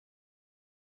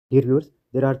Dear viewers,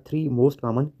 there are three most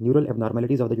common neural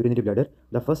abnormalities of the urinary bladder.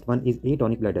 The first one is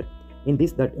atonic bladder. In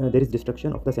this, there is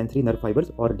destruction of the sensory nerve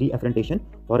fibers or deafferentation,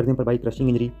 for example, by crushing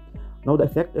injury. Now, the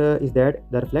effect is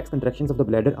that the reflex contractions of the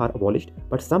bladder are abolished,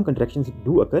 but some contractions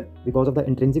do occur because of the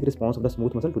intrinsic response of the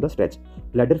smooth muscle to the stretch.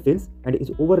 Bladder fills and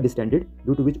is over-distended,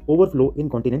 due to which overflow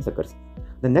incontinence occurs.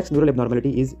 The next neural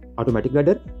abnormality is automatic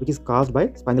bladder, which is caused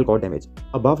by spinal cord damage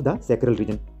above the sacral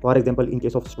region, for example, in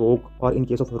case of stroke or in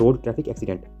case of road traffic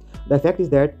accident. The effect is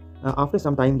that after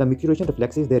some time the micturition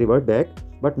reflexes they revert back,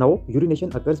 but now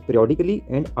urination occurs periodically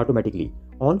and automatically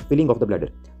on filling of the bladder.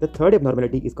 The third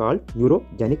abnormality is called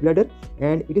neurogenic bladder,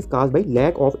 and it is caused by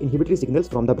lack of inhibitory signals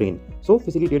from the brain. So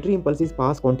facilitatory impulses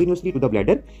pass continuously to the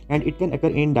bladder, and it can occur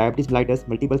in diabetes mellitus,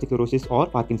 multiple sclerosis, or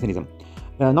Parkinsonism.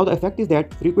 Now the effect is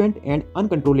that frequent and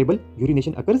uncontrollable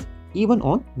urination occurs even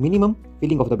on minimum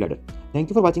filling of the bladder. Thank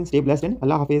you for watching. Stay blessed and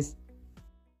Allah Hafiz.